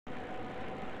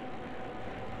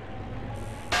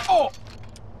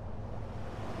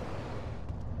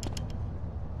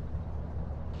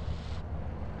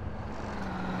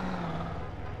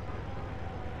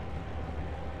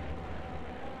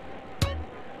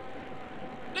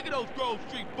me those Grove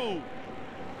Street fools.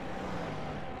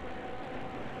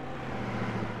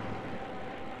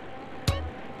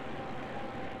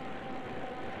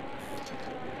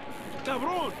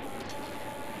 Cabron!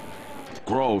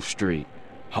 Grove Street.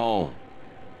 Home.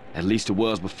 At least it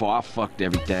was before I fucked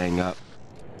everything up.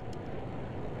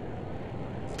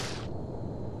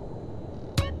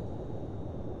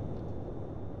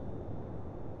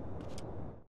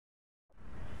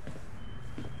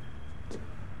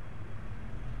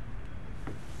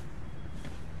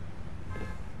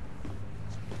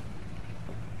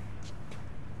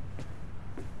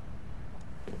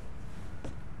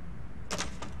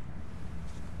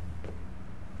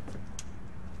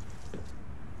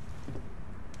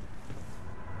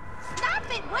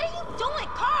 What are you doing,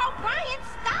 Carl? Brian,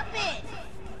 stop it!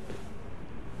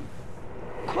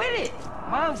 Quit it!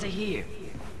 Moms are here.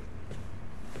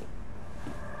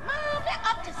 Mom, they're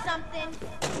up to something.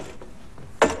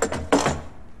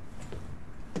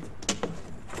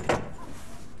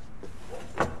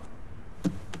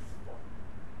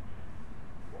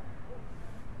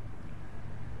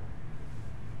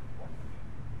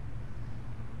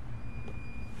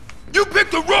 You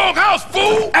picked the wrong house,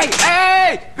 fool!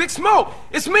 Hey! Big Smoke!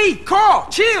 It's me, Carl!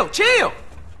 Chill!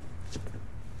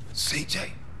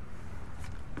 CJ?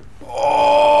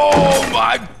 Oh,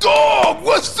 my dog!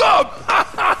 What's up?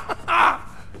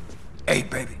 Hey,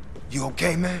 baby. You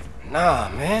okay, man? Nah,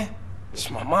 man. It's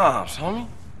my mom's, homie.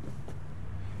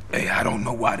 Hey, I don't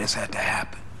know why this had to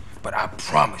happen, but I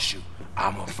promise you,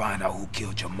 I'm gonna find out who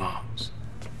killed your moms.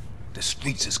 The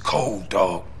streets is cold,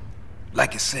 dog.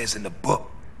 Like it says in the book,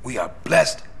 we are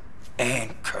blessed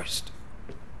and cursed.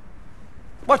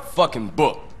 What fucking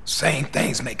book? Same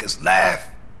things make us laugh,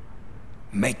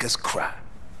 make us cry.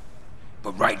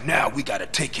 But right now, we gotta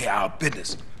take care of our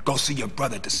business. Go see your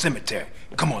brother at the cemetery.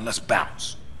 Come on, let's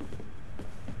bounce.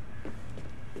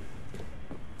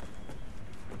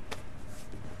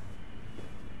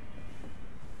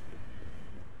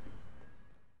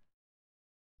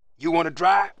 You wanna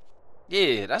drive?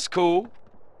 Yeah, that's cool.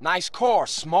 Nice car,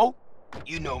 Smoke.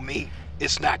 You know me.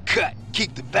 It's not cut.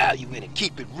 Keep the value in it.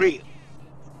 Keep it real.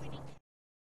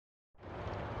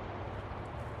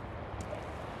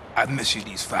 I've missed you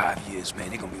these 5 years, man.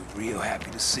 They're gonna be real happy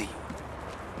to see you.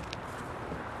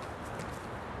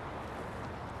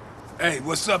 Hey,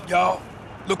 what's up, y'all?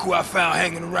 Look who I found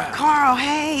hanging around. Carl,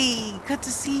 hey! Good to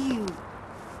see you.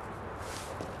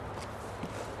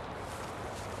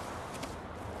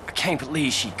 I can't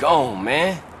believe she gone,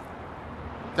 man.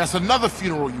 That's another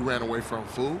funeral you ran away from,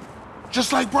 fool.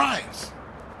 Just like Brian's.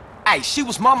 Hey, she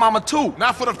was my mama too.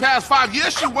 Not for the past 5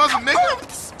 years she wasn't,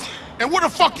 nigga. And where the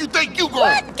fuck you think you going?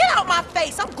 What? Get out my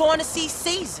face. I'm going to see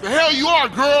Caesar. The hell you are,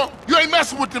 girl. You ain't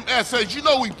messing with them essays. You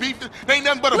know we beefed it. They ain't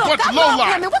nothing but a Look, bunch I of love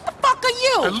lowlife. women. What the fuck are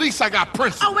you? At least I got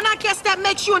principles. Oh, and I guess that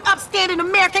makes you an upstanding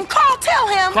American. Carl, tell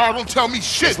him. Carl, don't tell me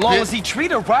shit, As long bitch. as he treat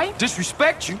her right,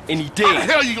 disrespect you, and he How the did.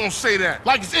 hell you gonna say that?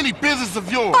 Like it's any business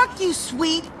of yours. Fuck you,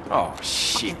 sweet. Oh,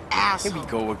 shit. Asshole. Here we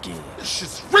go again. This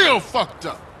shit's real fucked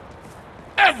up.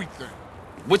 Everything.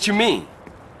 What you mean?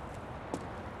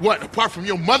 What, apart from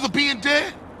your mother being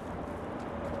dead?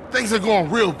 Things are going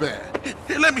real bad.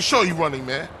 Here, let me show you running,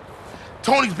 man.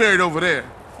 Tony's buried over there.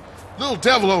 Little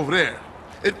devil over there.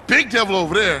 And big devil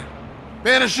over there.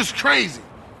 Man, it's just crazy.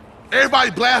 Everybody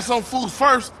blasts on fools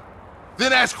first,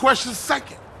 then ask questions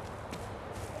second.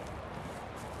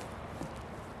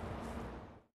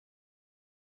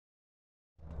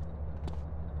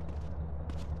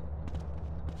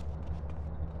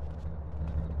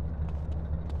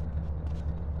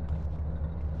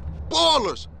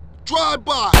 Ballers!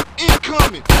 Drive-by!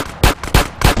 Incoming!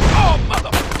 Oh,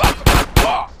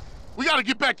 motherfucker! We gotta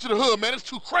get back to the hood, man. It's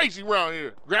too crazy around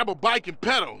here. Grab a bike and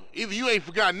pedal. Either you ain't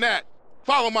forgotten that.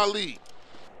 Follow my lead.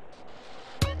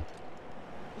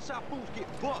 That's how fools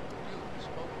get bucked.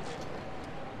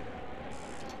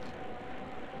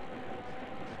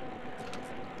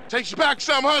 Takes you back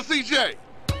some, huh, CJ?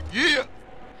 Yeah.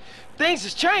 Things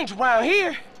has changed around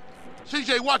here.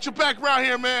 CJ, watch your back around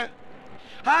here, man.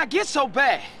 How I get so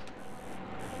bad?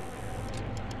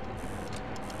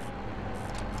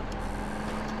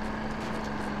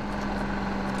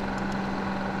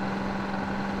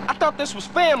 I thought this was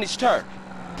family's turf.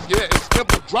 Yeah, it's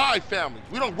Temple Drive family.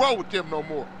 We don't roll with them no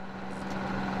more.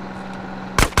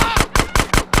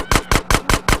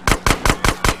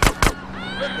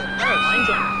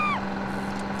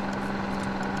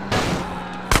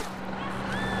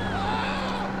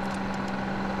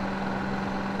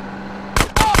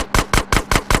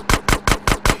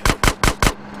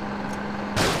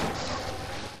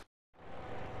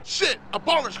 Shit, a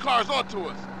baller's car's onto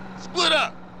us. Split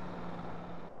up.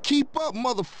 Keep up,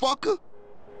 motherfucker.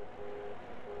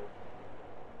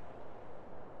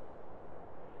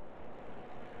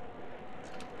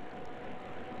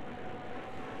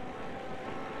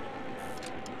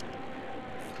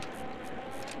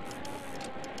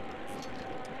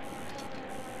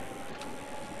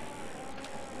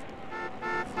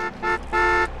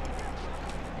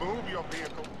 Move your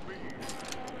vehicle, please.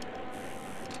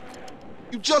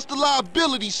 You just a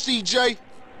liability, CJ.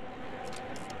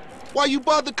 Why you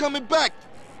bother coming back?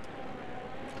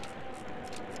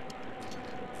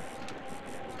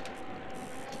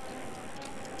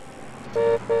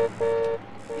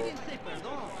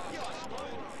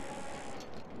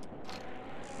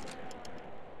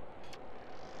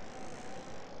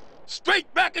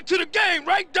 Straight back into the game,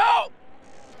 right, dog?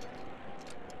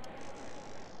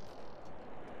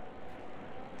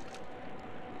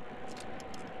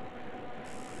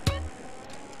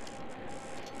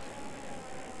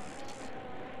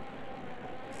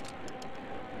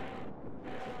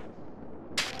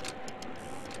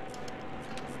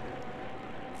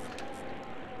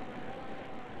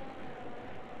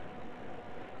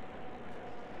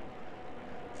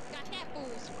 Got that fool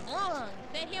sprung.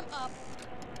 Set him up.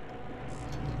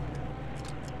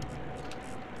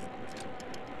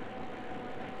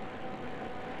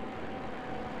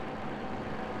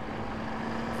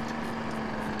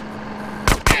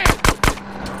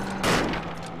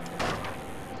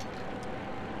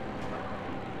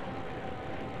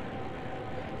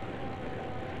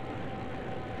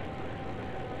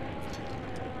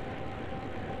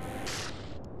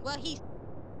 Well, he's...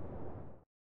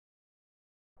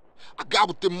 I got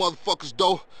with them motherfuckers,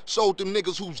 though. Sold them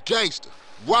niggas who's gangster.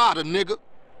 Rider, nigga.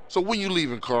 So when you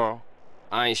leaving, Carl?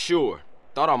 I ain't sure.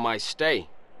 Thought I might stay.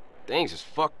 Things is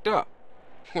fucked up.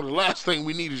 Well, the last thing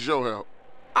we need is your help.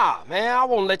 Ah, man, I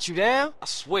won't let you down. I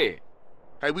swear.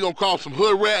 Hey, we gonna call some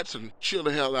hood rats and chill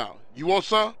the hell out. You want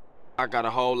some? I got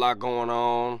a whole lot going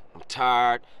on. I'm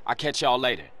tired. I'll catch y'all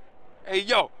later. Hey,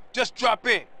 yo, just drop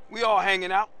in. We all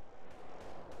hanging out.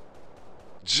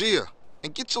 Gia,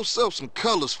 and get yourself some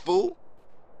colors, fool.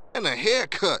 And a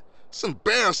haircut. It's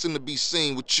embarrassing to be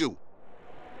seen with you.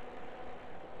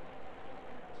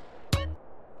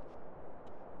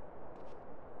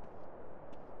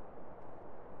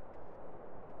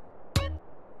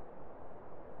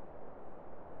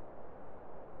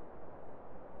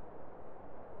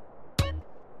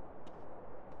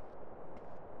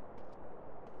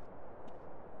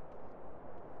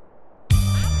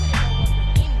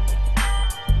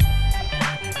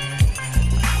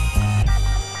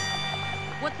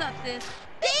 What's up, sis?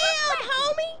 Damn,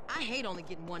 homie! I hate only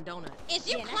getting one donut. Is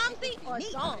you Yeah, that's clumsy or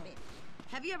neat. dumb?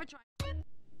 Have you ever tried?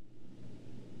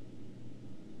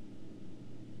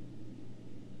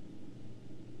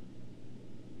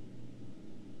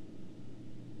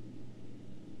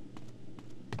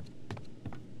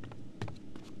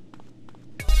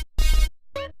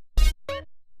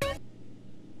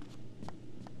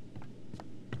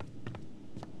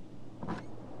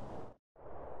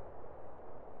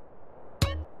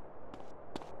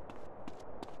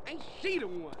 Ain't she the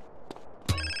one?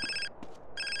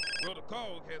 Well, the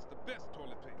Cog has the best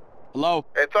toilet paper. Hello?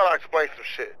 Hey, thought I'd explain some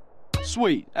shit.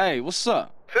 Sweet. Hey, what's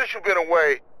up? Since you've been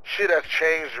away, shit has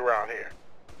changed around here.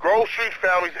 Grove Street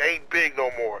families ain't big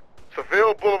no more.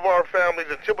 Seville Boulevard families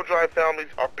and Temple Drive families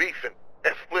are beefing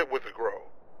and split with the Grove.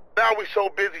 Now we so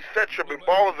busy, set tripping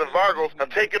ballers and Vargos have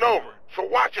taken over. So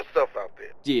watch your stuff out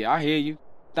there. Yeah, I hear you.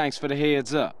 Thanks for the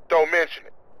heads up. Don't mention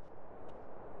it.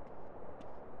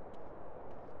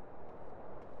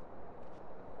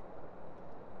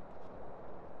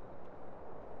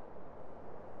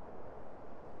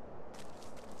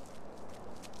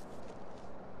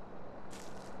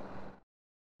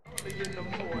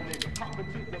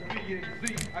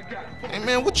 Hey,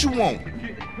 man, what you want?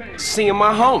 Seeing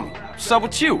my homie. What's up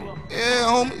with you? Yeah,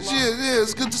 homie. Yeah,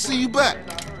 it's good to see you back.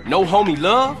 No homie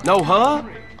love? No hug?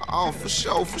 Oh, for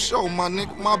sure, my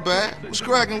nigga. My bad. What's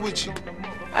cracking with you?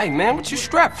 Hey, man, what you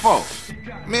strapped for?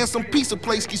 Man, some pizza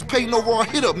place keeps painting over our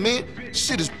hit up, man.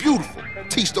 Shit is beautiful.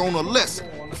 Teach the owner a lesson.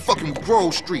 Fucking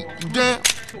Grove Street. You down?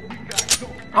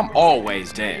 I'm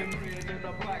always down.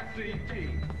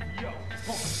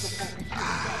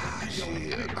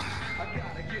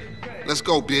 Let's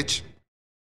go, bitch.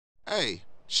 Hey,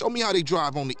 show me how they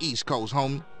drive on the East Coast,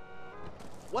 homie.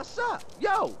 What's up? Yo!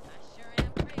 I sure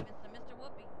am craving some Mr.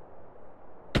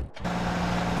 Whoopi.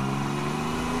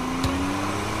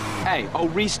 Hey,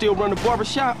 old Reed still run the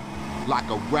barbershop? Like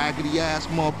a raggedy-ass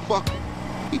motherfucker.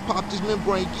 He popped his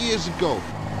membrane years ago.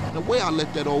 The way I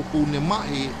let that old fool in my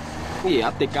head. Yeah,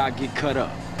 I think I'll get cut up.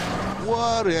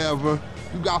 Whatever.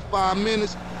 You got 5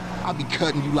 minutes? I be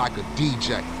cutting you like a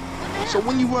DJ. So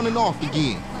when you running off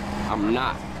again? I'm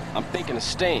not. I'm thinking of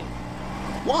staying.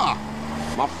 Why?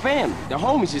 My family, the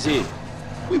homies is here.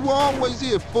 We were always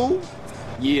here, fool.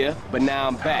 Yeah, but now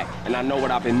I'm back, and I know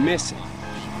what I've been missing.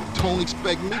 Don't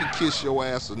expect me to kiss your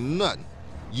ass or nothing.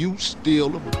 You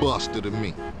still a buster to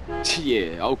me.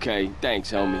 Yeah, okay.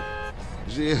 Thanks, homie.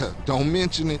 Yeah, don't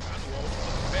mention it.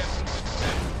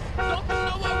 Don't you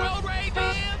know what road rage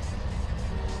is?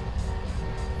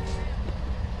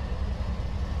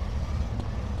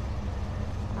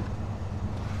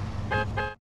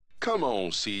 Come on,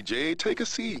 CJ, take a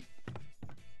seat.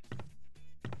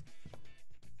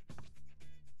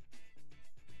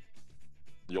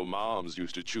 Your moms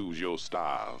used to choose your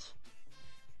styles.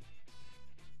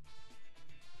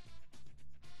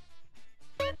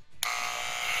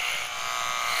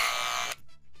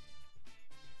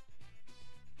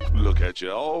 Look at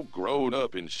you, all grown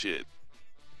up and shit.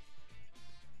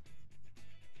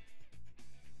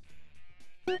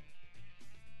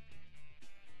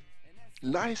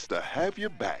 Nice to have you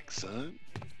back, son.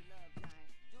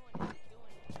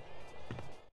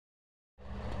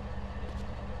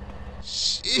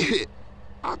 Shit,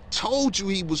 I told you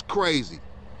he was crazy.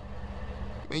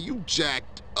 Man, you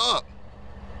jacked up.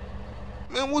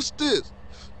 Man, what's this?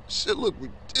 Shit look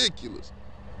ridiculous.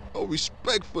 No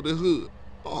respect for the hood.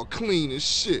 All clean as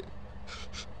shit.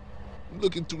 You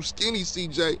looking too skinny,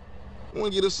 CJ. I wanna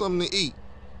get us something to eat.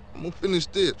 I'm gonna finish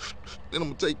this, then I'm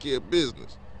gonna take care of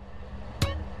business.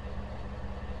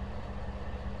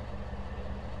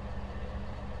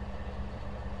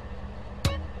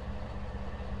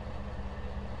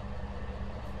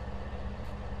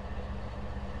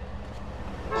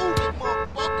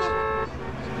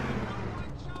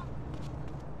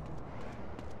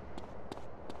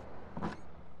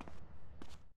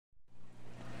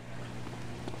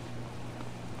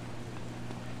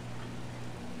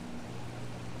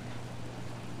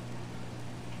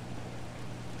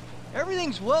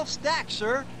 Everything's well stacked,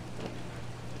 sir.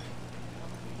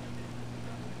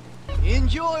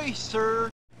 Enjoy, sir.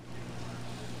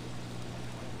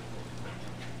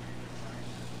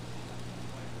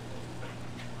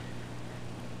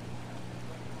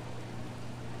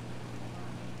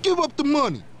 Give up the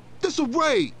money. This a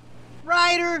raid.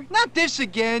 Ryder, not this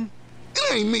again.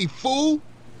 It ain't me, fool.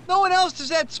 No one else is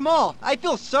that small. I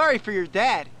feel sorry for your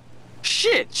dad.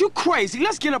 Shit, you crazy.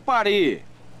 Let's get up out of here.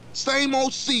 Same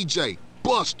old CJ.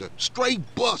 Buster. Straight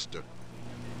buster.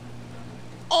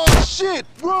 Oh, shit!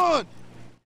 Run!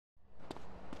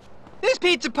 This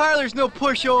pizza parlor's no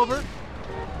pushover.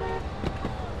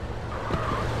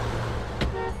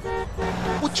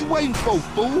 What you waiting for,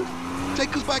 fool?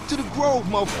 Take us back to the Grove,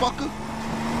 motherfucker.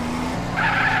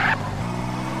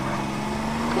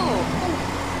 Come on.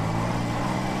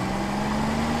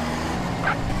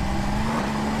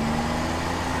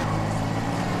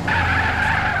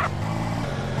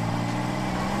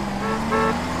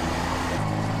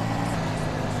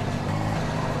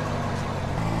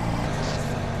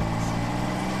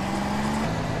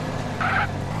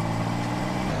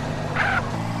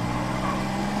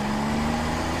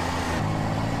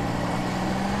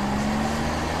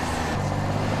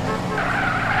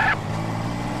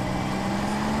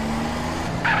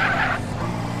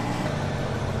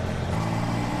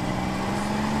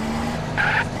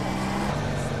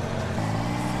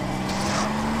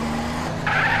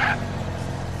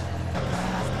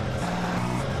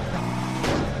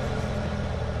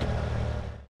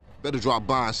 Better drop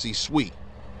by and see Sweet.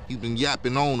 He's been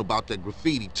yapping on about that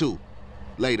graffiti, too.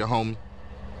 Later, homie.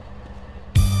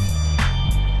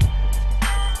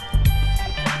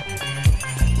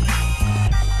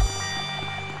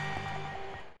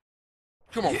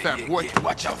 Come on, fat boy. Yeah.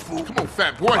 Watch out, fool. Come on,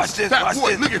 fat boy. Watch this, fat watch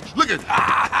boy, this. look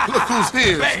at. Look who's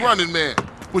here. It's Running Man.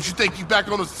 What, you think you back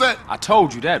on the set? I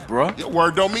told you that, bruh. Your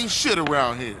word don't mean shit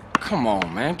around here. Come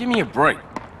on, man. Give me a break.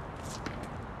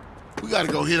 We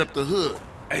gotta go hit up the hood.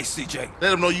 Hey, CJ. Let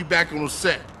them know you back on the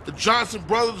set. The Johnson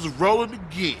brothers is rolling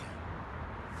again.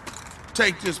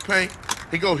 Take this paint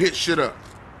and go hit shit up.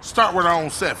 Start with our own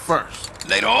set first.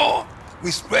 Later on,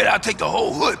 we spread out, take the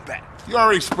whole hood back. You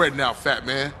already spreading out, fat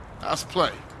man. Let's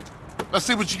play. Let's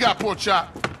see what you got, Pork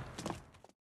Chop.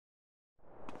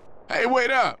 Hey,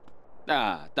 wait up.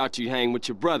 Ah, thought you'd hang with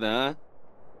your brother, huh?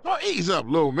 Oh, ease up,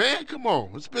 little man. Come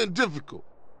on. It's been difficult.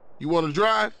 You want to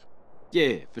drive?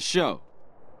 Yeah, for sure.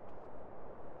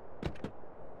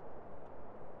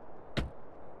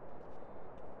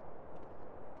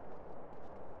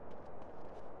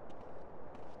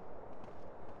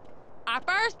 Our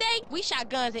first date, we shot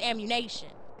guns and ammunition.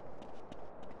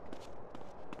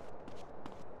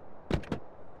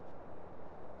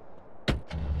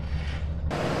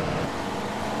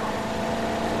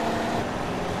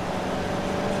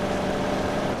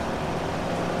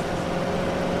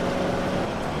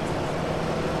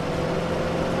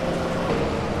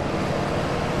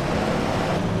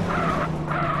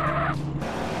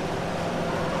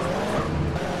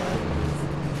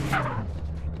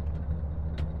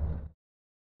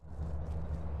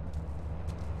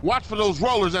 Watch for those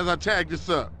rollers as I tag this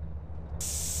up.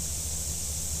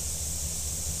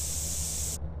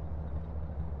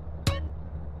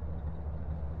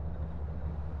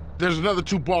 There's another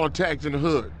 2 baller tags in the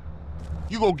hood.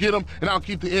 You go get them, and I'll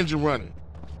keep the engine running.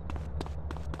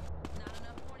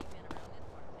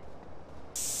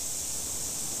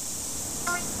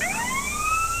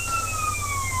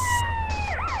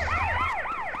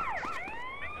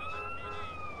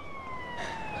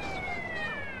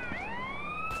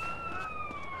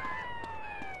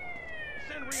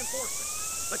 Send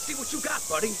reinforcements. Let's see what you got,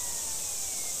 buddy.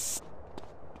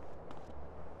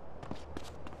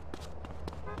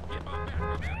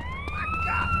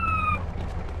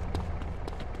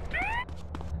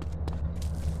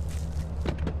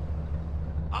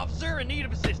 Officer in need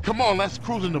of assistance. Come on, let's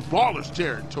cruise into ballers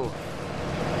territory.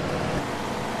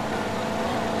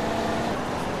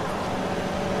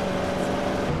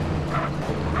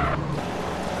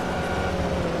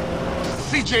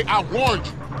 CJ, I warned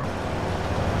you.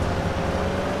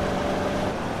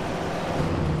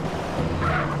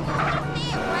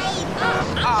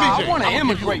 I want to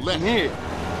immigrate from here.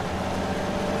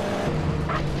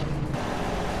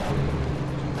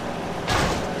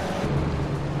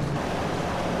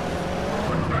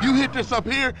 You hit this up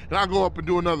here, and I'll go up and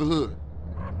do another hood.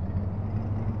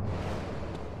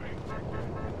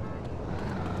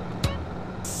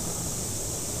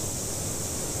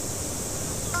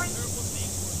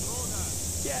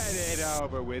 Get it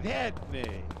over with. Hit me.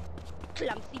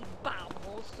 Clumsy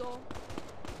baboso.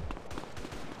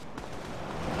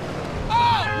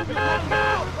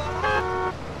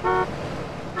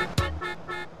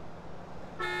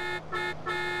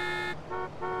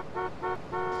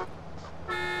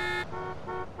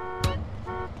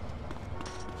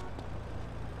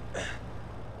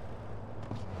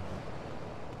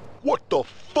 What the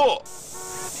fuck?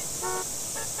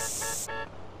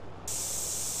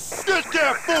 Get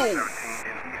that fool!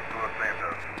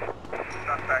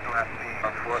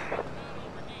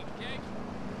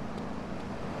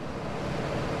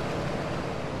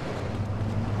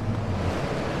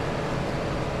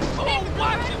 Oh,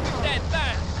 watch it with that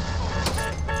thing!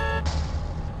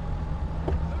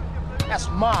 That's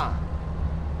mine.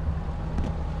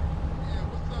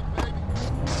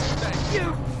 You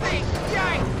big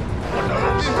yank!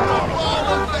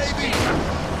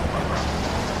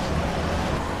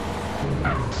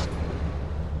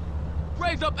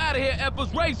 Raise up out of here,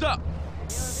 Evers. Raise up!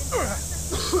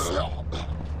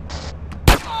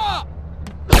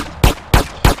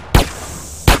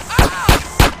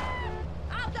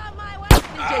 Out of my way!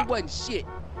 DJ wasn't shit.